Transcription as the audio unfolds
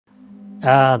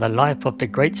Ah, the life of the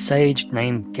great sage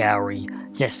named Gowry.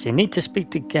 Yes, you need to speak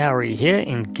to Gowry here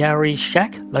in Gowry's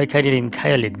shack, located in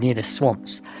Caelid near the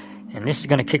swamps. And this is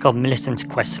going to kick off Millicent's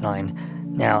Questline.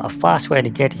 Now, a fast way to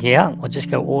get here, we'll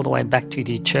just go all the way back to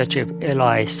the Church of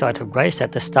Eli site of grace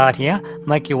at the start here.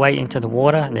 Make your way into the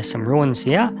water, there's some ruins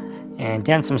here. And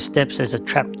down some steps there's a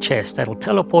trapped chest that'll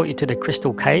teleport you to the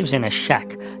crystal caves in a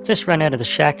shack. Just run out of the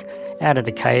shack, out of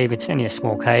the cave, it's only a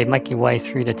small cave, make your way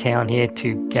through the town here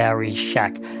to Gowry's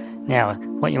shack. Now,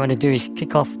 what you want to do is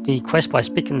kick off the quest by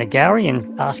speaking to Gowry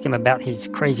and ask him about his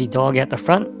crazy dog out the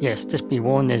front. Yes, just be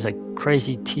warned, there's a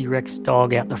crazy T-Rex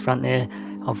dog out the front there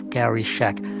of Gowry's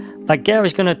shack. But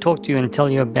Gowry's going to talk to you and tell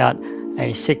you about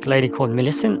a sick lady called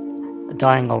Millicent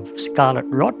dying of scarlet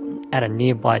rot at a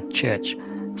nearby church.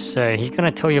 So he's going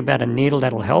to tell you about a needle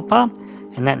that'll help her,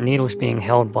 and that needle's being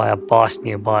held by a boss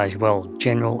nearby as well,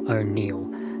 General O'Neill.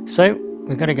 So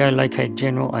we're going to go locate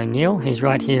General O'Neill. He's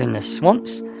right here in the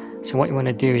swamps. So what you want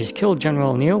to do is kill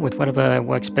General O'Neill with whatever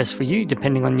works best for you,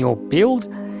 depending on your build,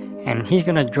 and he's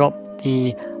going to drop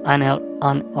the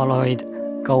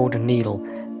Unalloyed Gold Needle.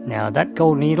 Now that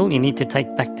gold needle you need to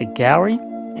take back to Gowry,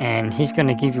 and he's going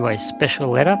to give you a special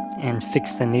letter and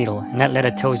fix the needle. And that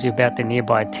letter tells you about the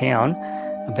nearby town,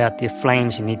 about the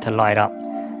flames you need to light up.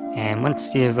 And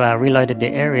once you've reloaded the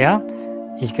area,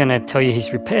 he's going to tell you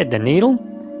he's repaired the needle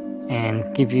and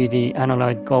give you the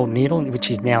Unalloyed Gold Needle,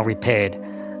 which is now repaired.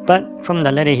 But from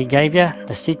the letter he gave you,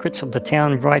 the secrets of the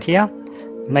town right here,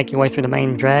 make your way through the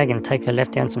main drag and take a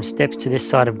left down some steps to this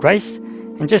side of grace,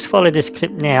 and just follow this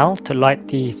clip now to light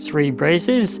the 3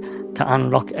 braziers to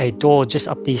unlock a door just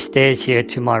up these stairs here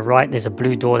to my right. There's a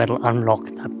blue door that'll unlock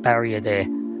that barrier there.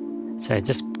 So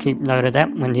just keep note of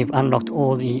that. When you've unlocked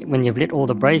when you've lit all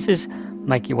the braziers,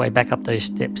 make your way back up those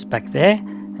steps back there,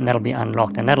 and that'll be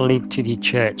unlocked, and that'll lead to the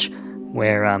church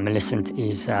where Millicent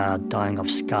is dying of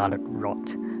scarlet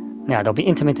rot. Now there'll be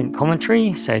intermittent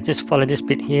commentary, so just follow this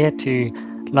bit here to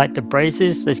light the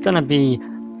braziers. There's going to be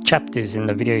chapters in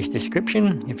the video's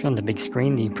description. If you're on the big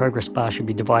screen, the progress bar should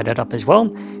be divided up as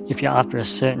well if you're after a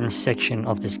certain section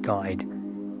of this guide.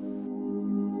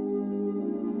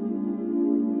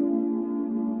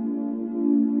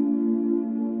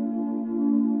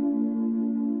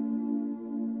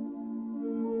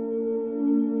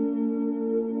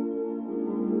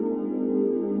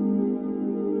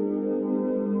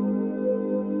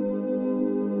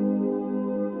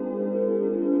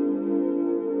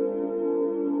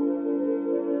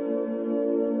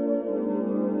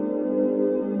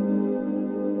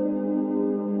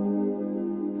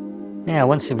 Now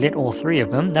once you've lit all 3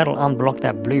 of them, that'll unblock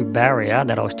that blue barrier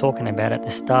that I was talking about at the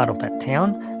start of that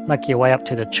town. Make your way up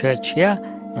to the church here,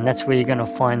 and that's where you're going to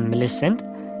find Millicent,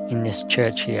 in this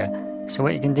church here. So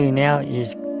what you can do now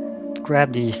is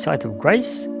grab the Site of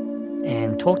Grace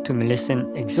and talk to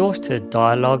Millicent, exhaust her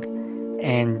dialogue,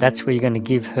 and that's where you're going to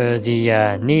give her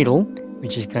the needle,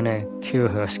 which is going to cure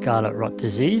her scarlet rot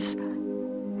disease.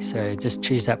 So just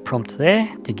choose that prompt there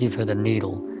to give her the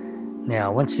needle.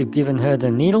 Now once you've given her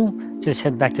the needle, just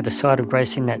head back to the Site of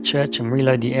Grace in that church and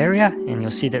reload the area, and you'll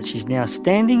see that she's now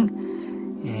standing,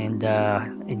 and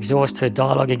exhaust her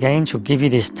dialogue again. She'll give you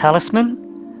this talisman,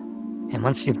 and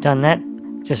once you've done that,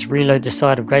 just reload the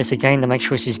Site of Grace again to make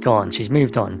sure she's gone. She's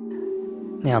moved on.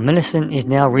 Now Millicent is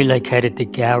now relocated to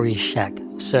Gowry's shack,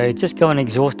 so just go and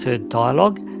exhaust her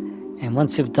dialogue, and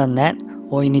once you've done that,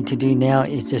 all you need to do now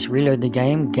is just reload the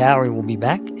game. Gowry will be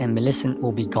back and Millicent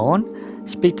will be gone.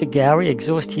 Speak to Gowry,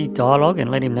 exhaust his dialogue and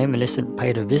let him know Millicent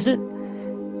paid a visit,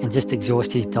 and just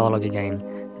exhaust his dialogue again.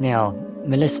 Now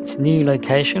Millicent's new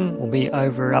location will be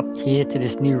over up here to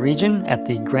this new region at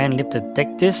the Grand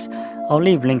Liturgical. I'll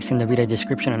leave links in the video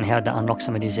description on how to unlock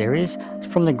some of these areas.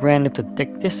 From the Grand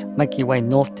Liturgical, make your way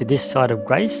north to this Side of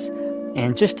Grace,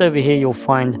 and just over here you'll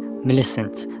find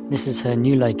Millicent. This is her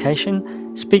new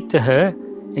location. Speak to her,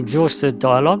 exhaust her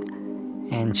dialogue,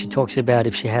 and she talks about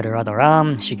if she had her other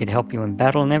arm, she could help you in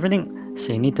battle and everything.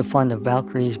 So you need to find the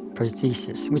Valkyrie's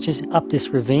Prosthesis, which is up this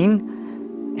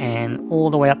ravine and all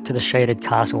the way up to the shaded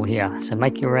castle here. So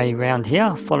make your way around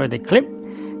here, follow the clip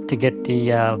to get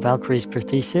the Valkyrie's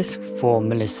Prosthesis for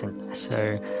Millicent.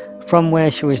 So from where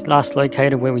she was last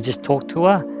located, where we just talked to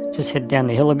her, just head down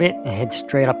the hill a bit and head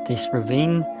straight up this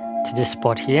ravine to this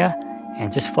spot here,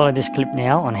 and just follow this clip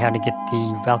now on how to get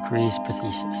the Valkyrie's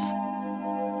Prosthesis.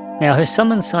 Now her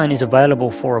summon sign is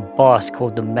available for a boss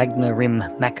called the Magna Rim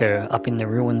Mako up in the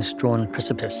ruin-strewn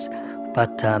precipice,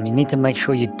 but you need to make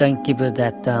sure you don't give her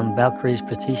that Valkyrie's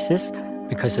Prosthesis,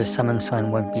 because her summon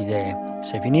sign won't be there.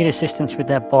 So if you need assistance with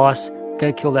that boss,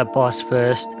 go kill that boss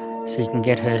first so you can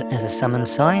get her as a summon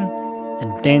sign,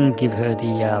 and then give her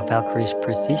the Valkyrie's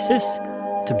Prosthesis.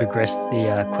 to progress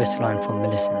the quest line for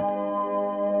Millicent.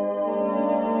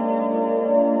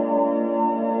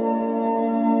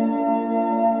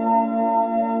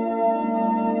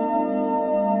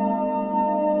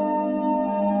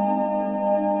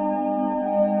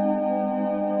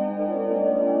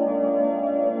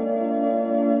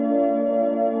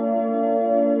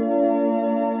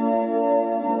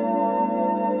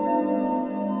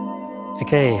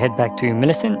 Okay, head back to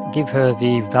Millicent, give her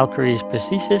the Valkyrie's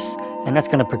Prosthesis, and that's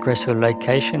going to progress her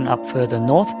location up further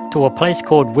north to a place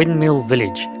called Windmill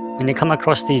Village. When you come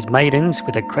across these maidens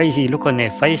with a crazy look on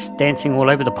their face, dancing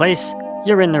all over the place,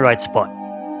 you're in the right spot.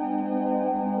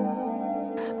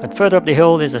 But further up the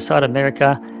hill there's a side of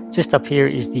America. Just up here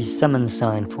is the summon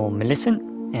sign for Millicent,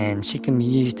 and she can be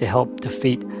used to help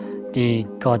defeat the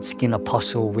Godskin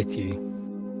Apostle with you.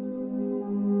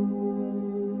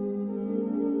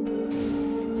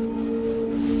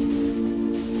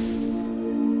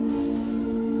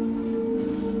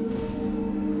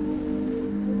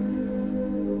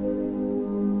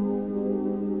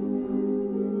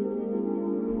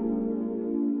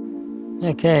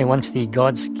 Okay, once the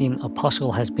Godskin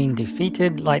Apostle has been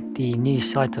defeated, light the new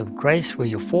site of grace where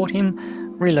you fought him,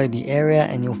 reload the area,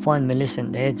 and you'll find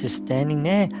Millicent there just standing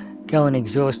there. Go and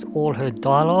exhaust all her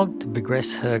dialogue to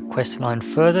progress her quest line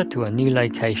further to a new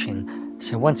location.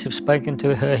 So once you've spoken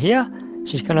to her here,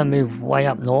 she's going to move way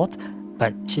up north,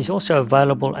 but she's also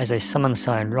available as a summon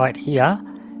sign right here,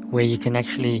 where you can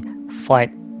actually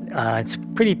fight. It's a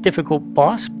pretty difficult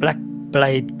boss, Black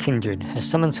Blade Kindred. Her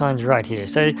summon sign's right here,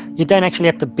 so you don't actually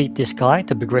have to beat this guy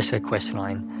to progress her quest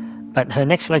line. But her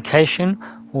next location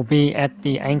will be at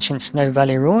the ancient Snow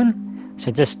Valley Ruin, so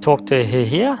just talk to her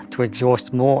here to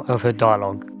exhaust more of her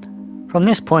dialogue. From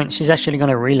this point she's actually going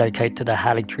to relocate to the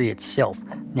Halligtree itself.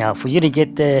 Now for you to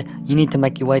get there you need to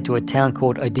make your way to a town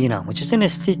called Ordina, which is in a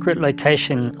secret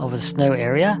location of a snow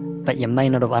area but you may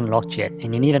not have unlocked yet,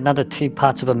 and you need another 2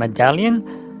 parts of a medallion,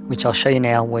 which I'll show you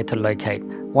now where to locate.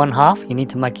 One half you need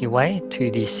to make your way to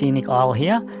the scenic isle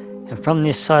here, and from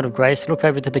this side of grace look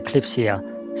over to the cliffs here.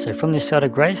 So from this side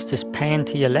of grace just pan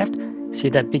to your left, see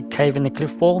that big cave in the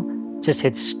cliff wall, just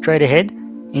head straight ahead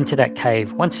into that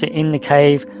cave. Once you're in the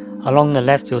cave, along the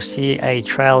left you'll see a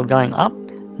trail going up.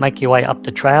 Make your way up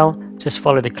the trail, just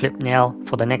follow the clip now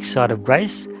for the next side of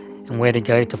grace and where to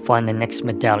go to find the next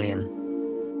medallion.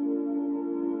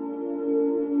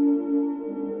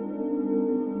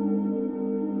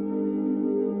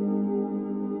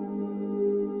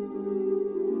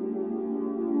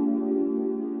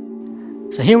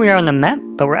 So here we are on the map,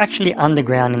 but we're actually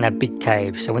underground in that big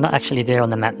cave. So we're not actually there on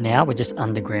the map now, we're just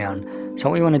underground. So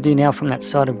what we want to do now from that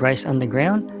side of grace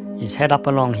underground is head up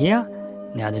along here.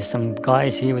 Now there's some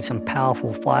guys here with some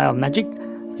powerful fire magic.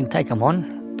 You can take them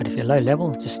on, but if you're low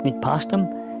level, just sneak past them.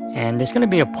 And there's going to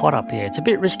be a pot up here. It's a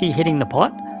bit risky hitting the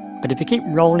pot, but if you keep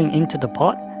rolling into the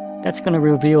pot, that's going to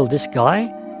reveal this guy.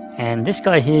 And this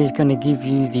guy here is going to give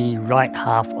you the right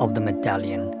half of the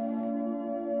medallion.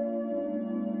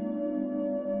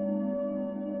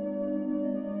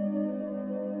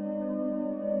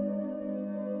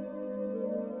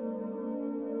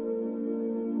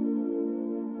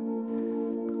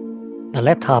 The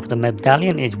left half of the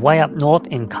medallion is way up north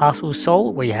in Castle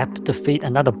Sol, where you have to defeat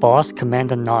another boss,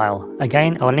 Commander Nile.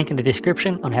 Again, I'll link in the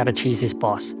description on how to choose this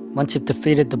boss. Once you've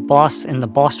defeated the boss in the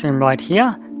boss room right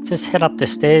here, just head up the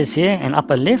stairs here and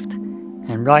up a lift,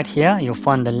 and right here you'll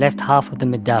find the left half of the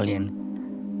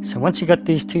medallion. So once you got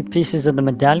these 2 pieces of the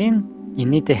medallion, you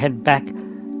need to head back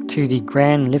to the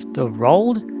Grand Lift of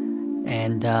Rold,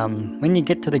 and when you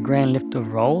get to the Grand Lift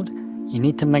of Rold, you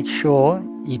need to make sure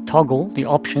you toggle the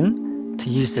option to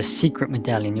use the secret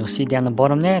medallion. You'll see down the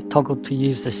bottom there, toggle to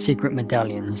use the secret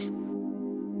medallions.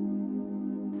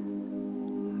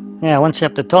 Now once you're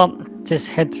up the top, just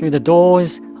head through the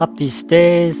doors, up these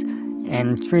stairs,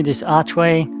 and through this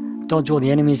archway. Dodge all the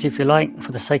enemies if you like.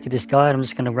 For the sake of this guide, I'm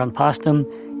just going to run past them.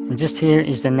 And just here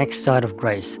is the next side of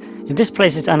grace. If this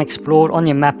place is unexplored, on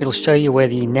your map it'll show you where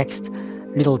the next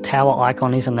little tower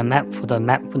icon is on the map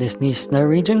for this new snow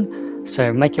region.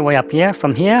 So make your way up here.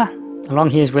 From here,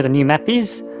 along here is where the new map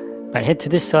is, but head to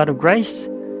this side of grace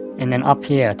and then up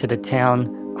here to the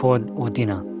town called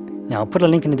Ordina. Now I'll put a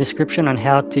link in the description on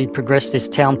how to progress this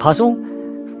town puzzle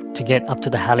to get up to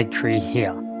the Halligtree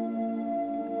here.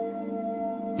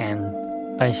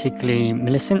 And basically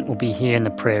Millicent will be here in the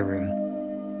prayer room.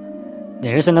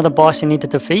 There is another boss you need to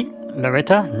defeat,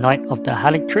 Loretta, Knight of the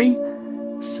Halligtree.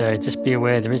 So just be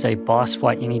aware there is a boss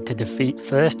fight you need to defeat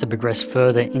first to progress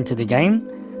further into the game.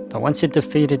 But once you've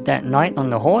defeated that knight on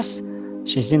the horse,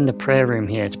 she's in the prayer room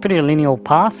here. It's a pretty linear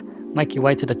path. Make your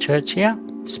way to the church here,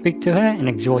 speak to her and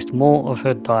exhaust more of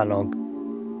her dialogue.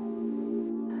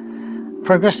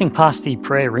 Progressing past the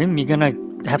prayer room, you're going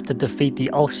to have to defeat the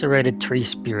ulcerated tree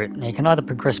spirit. Now you can either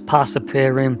progress past the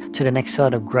prayer room to the next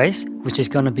side of grace, which is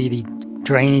going to be the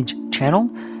drainage channel,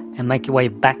 and make your way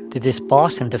back to this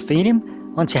boss and defeat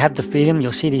him. Once you have defeated him,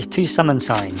 you'll see these 2 summon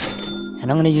signs,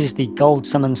 and I'm going to use the gold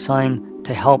summon sign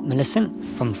to help Millicent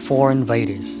from 4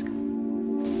 invaders.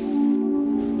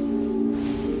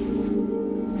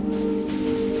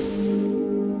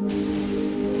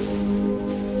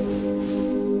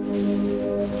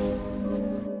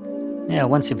 Now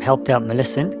once you've helped out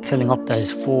Millicent, killing off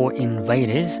those 4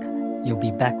 invaders, you'll be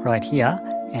back right here,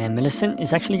 and Millicent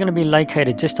is actually going to be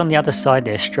located just on the other side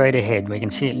there, straight ahead, where you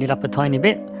can see it lit up a tiny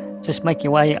bit. Just make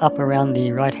your way up around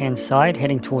the right hand side,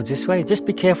 heading towards this way. Just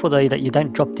be careful though that you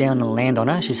don't drop down and land on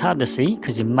her. She's hard to see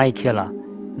because you may kill her.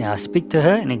 Now speak to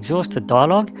her and exhaust the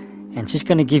dialogue, and she's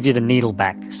going to give you the needle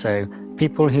back. So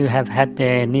people who have had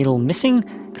their needle missing,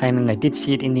 claiming they did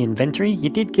see it in the inventory, you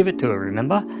did give it to her,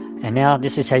 remember? And now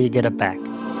this is how you get it back.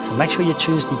 So make sure you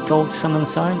choose the gold summon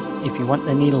sign if you want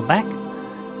the needle back.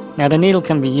 Now the needle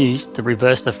can be used to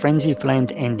reverse the frenzy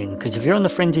flamed ending, because if you're on the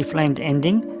frenzy flamed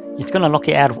ending, it's going to lock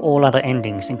you out of all other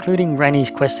endings, including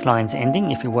Ranni's Questline's ending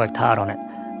if you worked hard on it.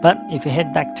 But if you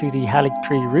head back to the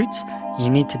Halligtree roots, you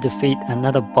need to defeat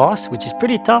another boss, which is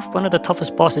pretty tough, one of the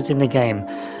toughest bosses in the game,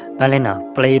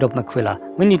 Malenia, Blade of Miquella.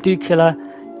 When you do kill her,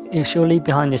 she'll leave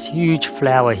behind this huge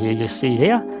flower here, you'll see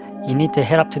here. You need to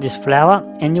head up to this flower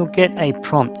and you'll get a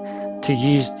prompt to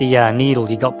use the needle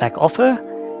you got back off her,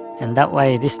 and that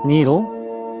way this needle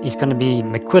is going to be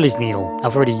Miquella's needle.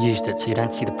 I've already used it so you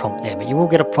don't see the prompt there, but you will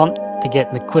get a prompt to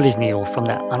get Miquella's needle from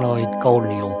that Unalloyed Gold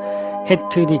Needle. Head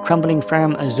to the Crumbling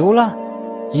Farum Azula,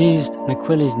 use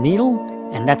Miquella's needle,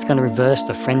 and that's going to reverse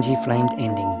the frenzy flamed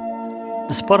ending.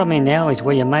 The spot I'm in now is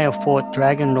where you may have fought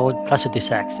Dragonlord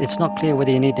Placidusax. It's not clear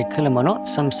whether you need to kill him or not.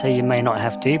 Some say you may not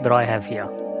have to, but I have here.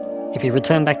 If you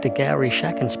return back to Gowry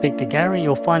Shack and speak to Gowry,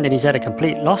 you'll find that he's at a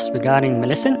complete loss regarding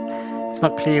Millicent. It's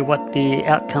not clear what the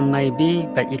outcome may be,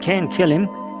 but you can kill him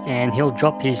and he'll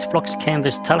drop his Phlox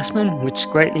Canvas Talisman, which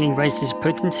greatly raises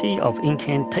potency of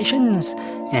incantations,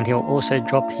 and he'll also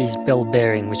drop his Bell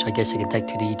Bearing, which I guess you can take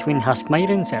to the Twin Husk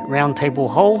Maidens at Round Table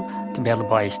Hole to be able to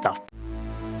buy his stuff.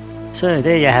 So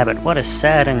there you have it, what a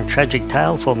sad and tragic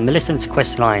tale for Millicent's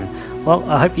Questline. Well,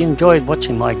 I hope you enjoyed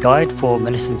watching my guide for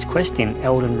Millicent's Quest in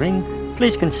Elden Ring.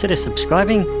 Please consider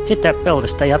subscribing, hit that bell to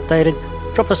stay updated,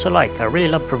 drop us a like, I really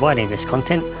love providing this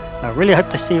content. I really hope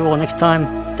to see you all next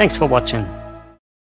time. Thanks for watching.